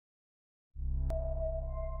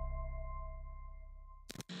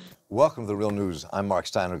Welcome to The Real News. I'm Mark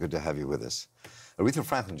Steiner. Good to have you with us. Aretha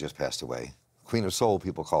Franklin just passed away. Queen of Soul,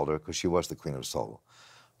 people called her, because she was the Queen of Soul.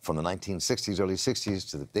 From the 1960s, early 60s,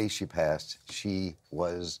 to the day she passed, she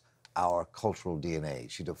was our cultural DNA.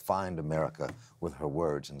 She defined America with her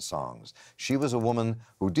words and songs. She was a woman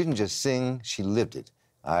who didn't just sing, she lived it.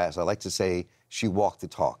 As I like to say, she walked the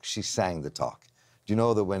talk. She sang the talk. Do you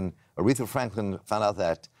know that when Aretha Franklin found out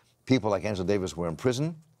that people like Angela Davis were in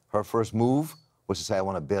prison, her first move was to say, I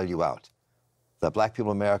want to bail you out. The black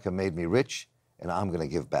people of America made me rich, and I'm going to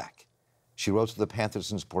give back. She wrote to the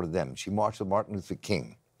Panthers and supported them. She marched with Martin Luther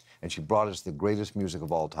King, and she brought us the greatest music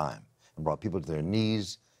of all time and brought people to their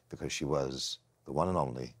knees because she was the one and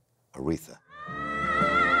only Aretha.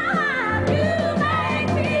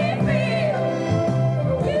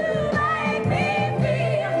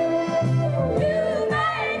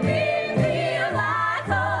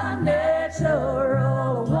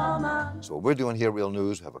 So what we're doing here at Real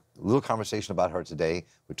News, we have a little conversation about her today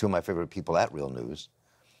with two of my favorite people at Real News.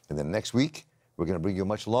 And then next week, we're going to bring you a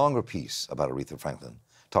much longer piece about Aretha Franklin.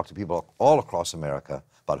 Talk to people all across America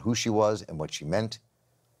about who she was and what she meant,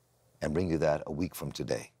 and bring you that a week from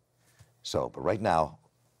today. So, but right now,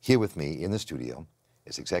 here with me in the studio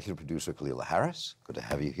is executive producer Kalila Harris. Good to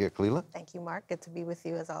have you here, Kalila. Thank you, Mark. Good to be with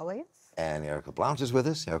you as always. And Erica Blount is with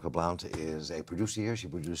us. Erica Blount is a producer here. She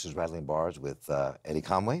produces Rattling Bars with Eddie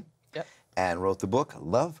Conway. Yep. And wrote the book,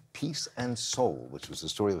 Love, Peace, and Soul, which was the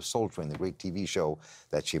story of Soul Train, the great TV show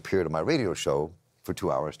that she appeared on my radio show for 2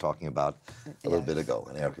 hours talking about a little bit ago.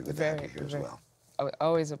 And Erica, good to have you here as well.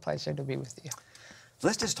 Always a pleasure to be with you.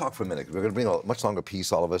 Let's just talk for a minute. We're going to bring a much longer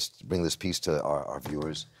piece, all of us, to bring this piece to our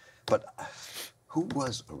viewers. But who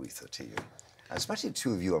was Aretha to you? Especially the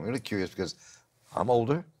two of you. I'm really curious because I'm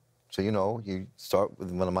older. So, you know, you start with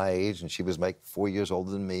one of my age, and she was like 4 years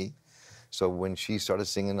older than me. So when she started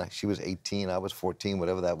singing, she was 18, I was 14,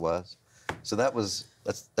 whatever that was. So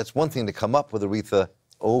that's one thing to come up with Aretha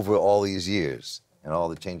over all these years and all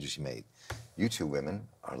the changes she made. You two women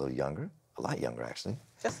are a little younger, a lot younger actually.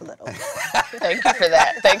 Just a little. Thank you for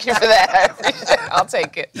that. Thank you for that. I appreciate it. I'll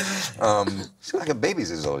take it. She's like a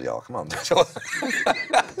baby's as old, y'all. Come on.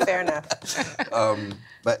 Fair enough.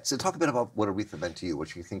 But so talk a bit about what Aretha meant to you,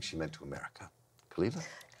 what you think she meant to America. Kalila?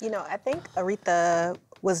 You know, I think Aretha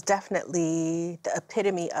was definitely the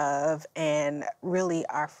epitome of, and really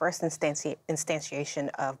our first instantiation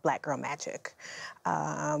of Black girl magic.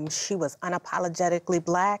 She was unapologetically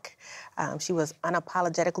Black. She was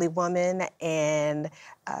unapologetically woman, and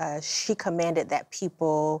she commanded that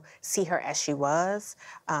people see her as she was,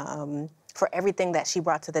 for everything that she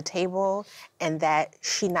brought to the table, and that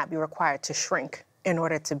she not be required to shrink in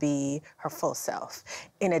order to be her full self.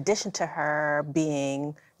 In addition to her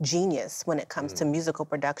being genius when it comes to musical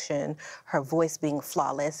production, her voice being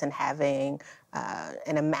flawless and having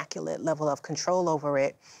an immaculate level of control over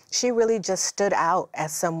it, she really just stood out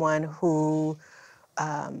as someone who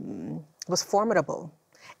was formidable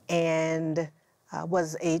and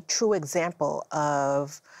was a true example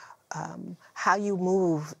of how you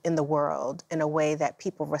move in the world in a way that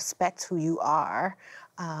people respect who you are,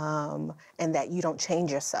 and that you don't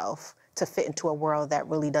change yourself to fit into a world that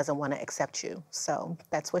really doesn't want to accept you. So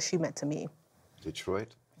that's what she meant to me.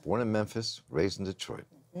 Detroit, born in Memphis, raised in Detroit.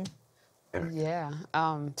 Yeah,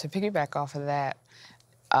 to piggyback off of that,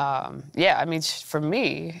 yeah, I mean, for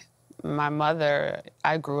me, my mother,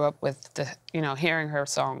 I grew up with hearing her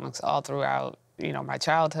songs all throughout, my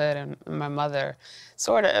childhood, and my mother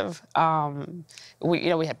sort of,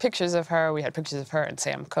 we had pictures of her, and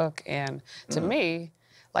Sam Cooke, and to me,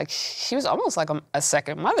 like, she was almost like a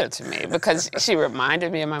second mother to me because she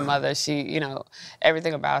reminded me of my mother. She,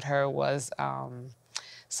 everything about her was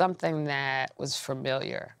something that was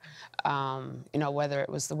familiar. Whether it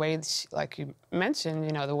was the way that she, like you mentioned,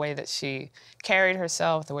 the way that she carried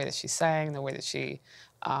herself, the way that she sang, the way that she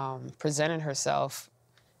presented herself,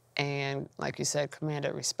 and, like you said,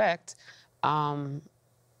 commanded respect,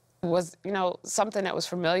 was, something that was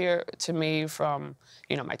familiar to me from,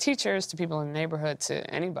 my teachers, to people in the neighborhood, to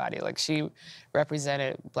anybody. Like, she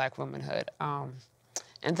represented Black womanhood. And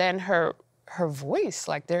then her voice,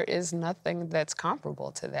 like, there is nothing that's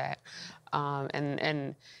comparable to that.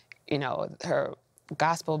 And her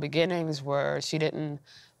gospel beginnings were, she didn't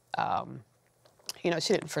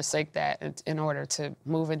forsake that in order to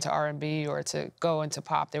move into R&B or to go into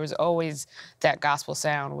pop. There was always that gospel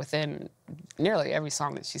sound within nearly every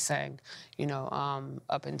song that she sang,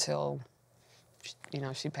 up until,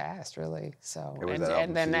 she passed, really. So,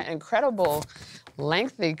 and then that incredible,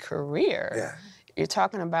 lengthy career. Yeah. You're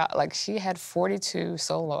talking about, like, she had 42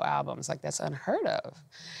 solo albums. Like, that's unheard of.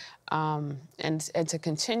 And to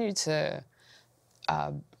continue to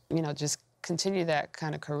you know, just continue that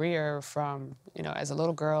kind of career from, you know, as a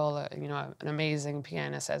little girl, you know, an amazing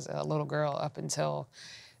pianist as a little girl up until,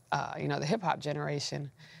 you know, the hip hop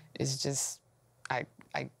generation is just, I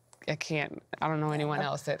can't, I don't know anyone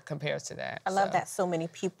else that compares to that. I love that so many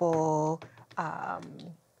people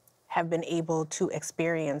have been able to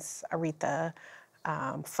experience Aretha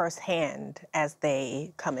firsthand as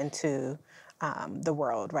they come into the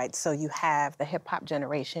world, right? So you have the hip hop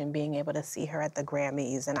generation being able to see her at the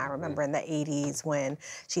Grammys, and I remember in the '80s when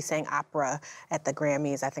she sang opera at the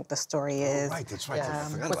Grammys. I think the story is right, that's right. I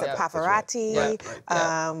forgot was about it that. Pavarotti That's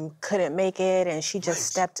right. couldn't make it, and she just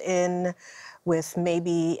stepped in with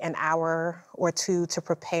maybe an hour or two to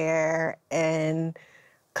prepare and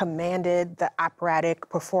commanded the operatic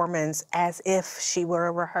performance as if she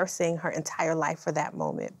were rehearsing her entire life for that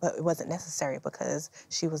moment, but it wasn't necessary because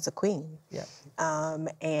she was the queen. Yeah.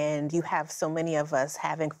 And you have so many of us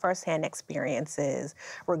having firsthand experiences,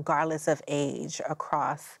 regardless of age,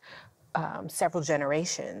 across several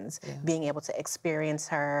generations, being able to experience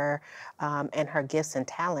her and her gifts and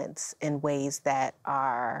talents in ways that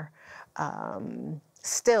are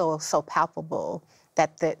still so palpable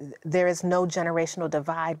that there is no generational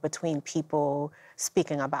divide between people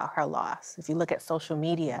speaking about her loss. If you look at social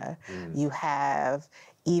media, you have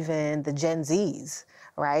even the Gen Zs,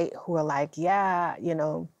 right, who are like, yeah, you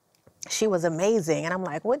know, she was amazing. And I'm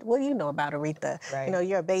like, what do you know about Aretha? Right. You know,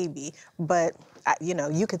 you're a baby. But, you know,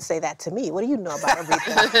 you could say that to me. What do you know about Aretha?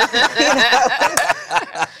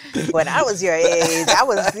 You know? When I was your age, I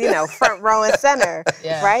was, you know, front row and center,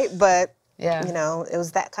 right? But, you know, it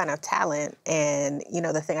was that kind of talent. And, you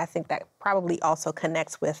know, the thing I think that probably also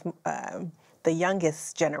connects with the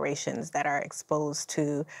youngest generations that are exposed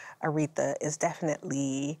to Aretha is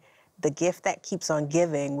definitely the gift that keeps on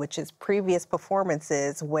giving, which is previous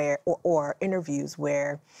performances where, or interviews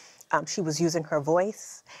where she was using her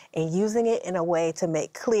voice and using it in a way to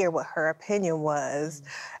make clear what her opinion was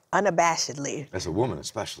unabashedly. As a woman,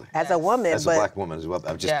 especially. As a woman, as a black woman as well.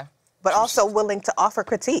 I'm just, but also willing to offer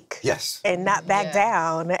critique. Yes. And not back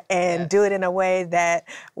down and do it in a way that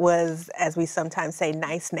was, as we sometimes say,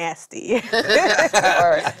 nice, nasty.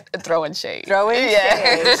 Or throwing shade. Throwing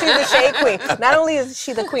shade. She's the shade queen. Not only is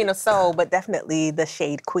she the queen of soul, but definitely the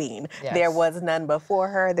shade queen. Yes. There was none before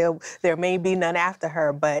her. There may be none after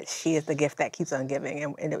her, but she is the gift that keeps on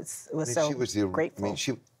giving. And it was so grateful. I mean,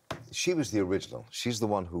 she was the original. She's the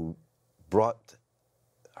one who brought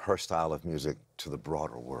her style of music to the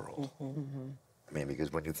broader world. I mean,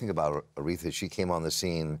 because when you think about Aretha, she came on the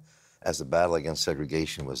scene as the battle against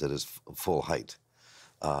segregation was at its full height.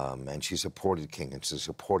 And she supported King, and she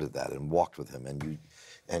supported that and walked with him.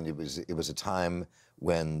 And it was a time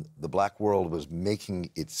when the black world was making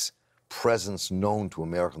its presence known to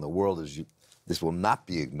America and the world as this will not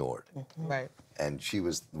be ignored. Right. And she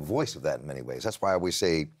was the voice of that in many ways. That's why I always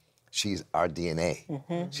say, she's our DNA.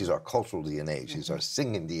 She's our cultural DNA. She's our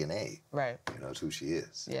singing DNA. Right. You know, it's who she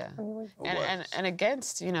is. Yeah. And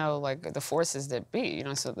against, you know, like the forces that be, you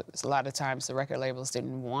know, so a lot of times the record labels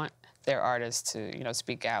didn't want their artists to, you know,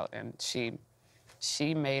 speak out, and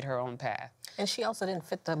she made her own path. And she also didn't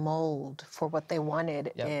fit the mold for what they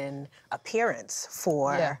wanted in appearance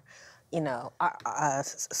for, you know, a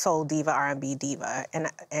soul diva, R&B diva.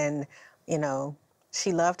 And, you know,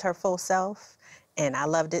 she loved her full self. And I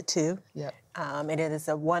loved it too. And it is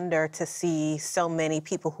a wonder to see so many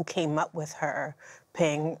people who came up with her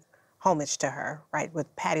paying homage to her, right?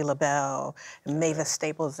 With Patti LaBelle, and Mavis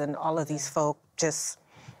Staples, and all of these folk, just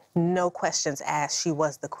no questions asked. She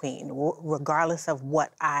was the queen, regardless of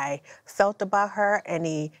what I felt about her,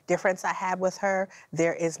 any difference I had with her.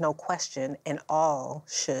 There is no question, and all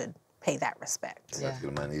should pay that respect. I'd like to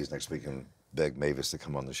get on my knees next week and beg Mavis to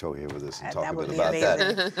come on the show here with us and talk That a would bit be about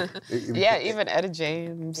amazing. that. Even Etta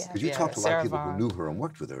James. Because you talked to a lot of people who knew her and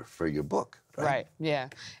worked with her for your book, right? Right, yeah.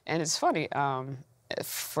 And it's funny,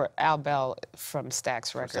 for Al Bell from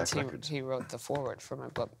Stax Records, he wrote the foreword for my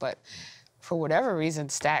book, but for whatever reason,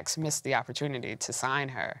 Stax missed the opportunity to sign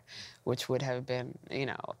her, which would have been, you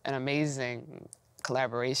know, an amazing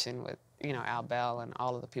collaboration with, you know, Al Bell and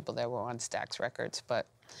all of the people that were on Stax Records. But,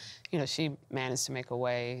 you know, she managed to make a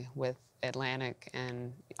way with Atlantic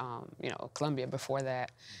and, you know, Columbia before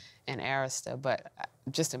that, and Arista. But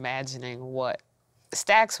just imagining what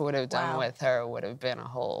Stax would have done with her would have been a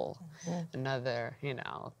whole another, you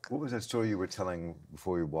know. What was that story you were telling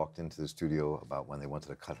before you walked into the studio about when they wanted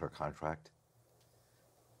to cut her contract?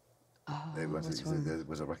 Was a record company that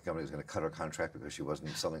was going to cut her contract because she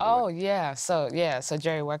wasn't selling? So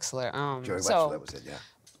Jerry Wexler. Jerry Wexler, that was it,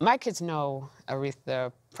 my kids know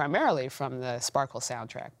Aretha primarily from the Sparkle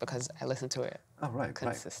soundtrack because I listen to it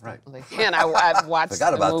consistently. Right. And I've watched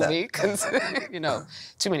the movie, you know,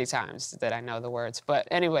 too many times that I know the words. But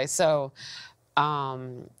anyway, so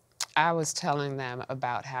I was telling them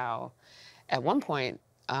about how at one point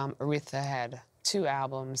Aretha had 2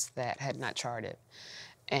 albums that had not charted.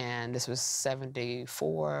 And this was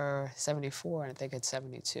 74, and I think it's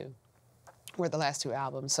 72. Were the last 2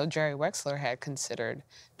 albums. So Jerry Wexler had considered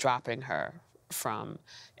dropping her from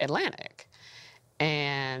Atlantic.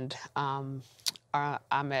 And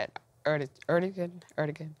Ahmet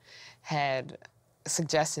Ertegun had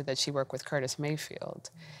suggested that she work with Curtis Mayfield.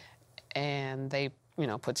 And they, you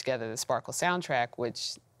know, put together the Sparkle soundtrack,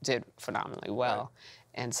 which did phenomenally well.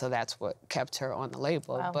 Right. And so that's what kept her on the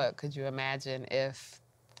label. Wow. But could you imagine if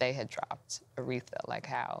they had dropped Aretha, like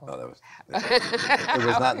how? Oh, it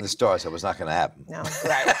was not in the stars. That was not going to happen. No.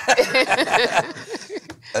 Right.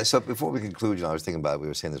 So before we conclude, you know, I was thinking about, we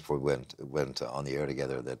were saying this before we went on the air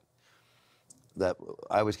together, that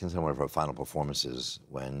I always consider one of her final performances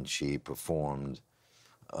when she performed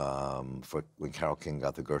when Carole King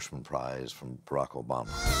got the Gershwin Prize from Barack Obama.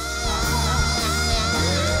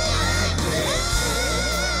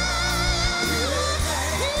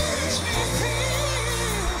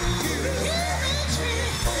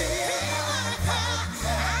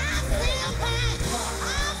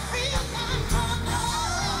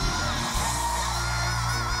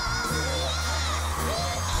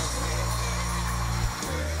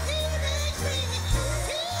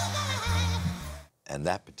 And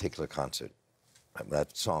that particular concert,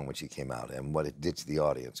 that song when she came out, and what it did to the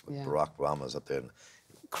audience, with Barack Obama was up there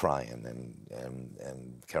crying,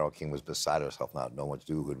 and Carole King was beside herself, not knowing what to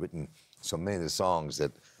do, who had written so many of the songs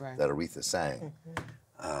that Aretha sang.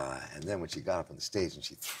 And then when she got up on the stage and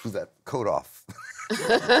she threw that coat off.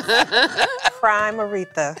 Prime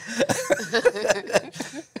Aretha.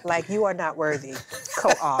 Like, you are not worthy.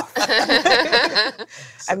 Coat off.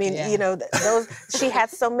 I mean, you know, she had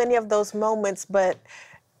so many of those moments, but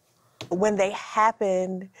when they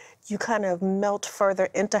happen, you kind of melt further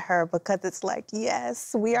into her because it's like,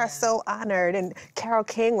 yes, we are so honored. And Carole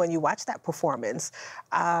King, when you watch that performance,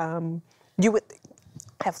 you would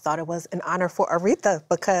have thought it was an honor for Aretha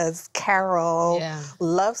because Carole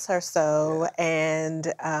loves her so,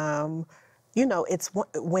 and you know, it's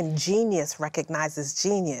when genius recognizes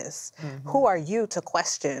genius. Who are you to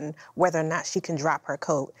question whether or not she can drop her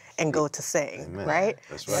coat and go to sing, right?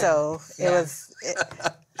 That's right. So it was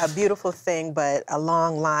a beautiful thing, but a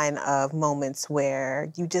long line of moments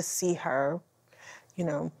where you just see her, you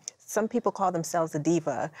know, some people call themselves a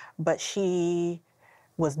diva, but she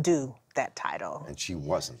was due that title. And she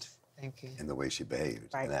wasn't. Thank you. In the way she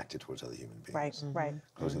behaved and acted towards other human beings. Right, right.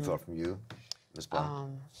 Closing thought from you, Ms.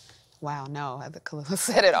 Brown? Wow, no, Khalil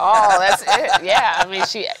said it all. That's it. Yeah, I mean,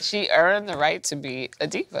 she earned the right to be a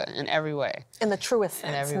diva in every way. In the truest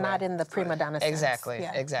sense, not in the prima donna sense. Exactly,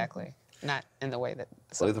 exactly. Not in the way that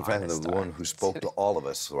Aretha Franklin, the one who spoke to all of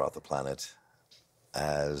us throughout the planet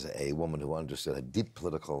as a woman who understood a deep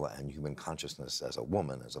political and human consciousness, as a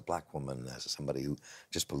woman, as a black woman, as somebody who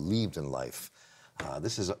just believed in life.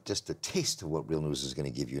 This is just a taste of what Real News is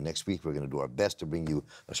going to give you. Next week, we're going to do our best to bring you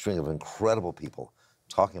a string of incredible people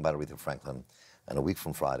talking about Aretha Franklin. And a week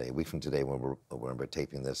from Friday, a week from today, when we're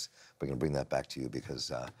taping this, we're going to bring that back to you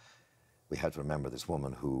because we have to remember this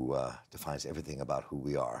woman who defines everything about who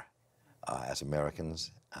we are as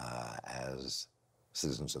Americans, as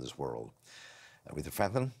citizens of this world. Aretha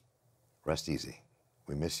Franklin, rest easy.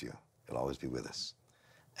 We miss you. You'll always be with us.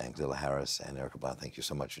 And Khalil Harris and Erica Blount, thank you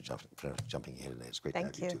so much for jumping in here today. It's great to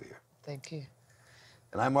have you two here. Thank you.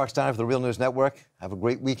 And I'm Mark Steiner for the Real News Network. Have a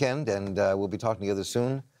great weekend, and we'll be talking together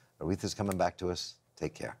soon. Aretha's coming back to us.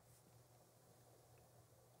 Take care.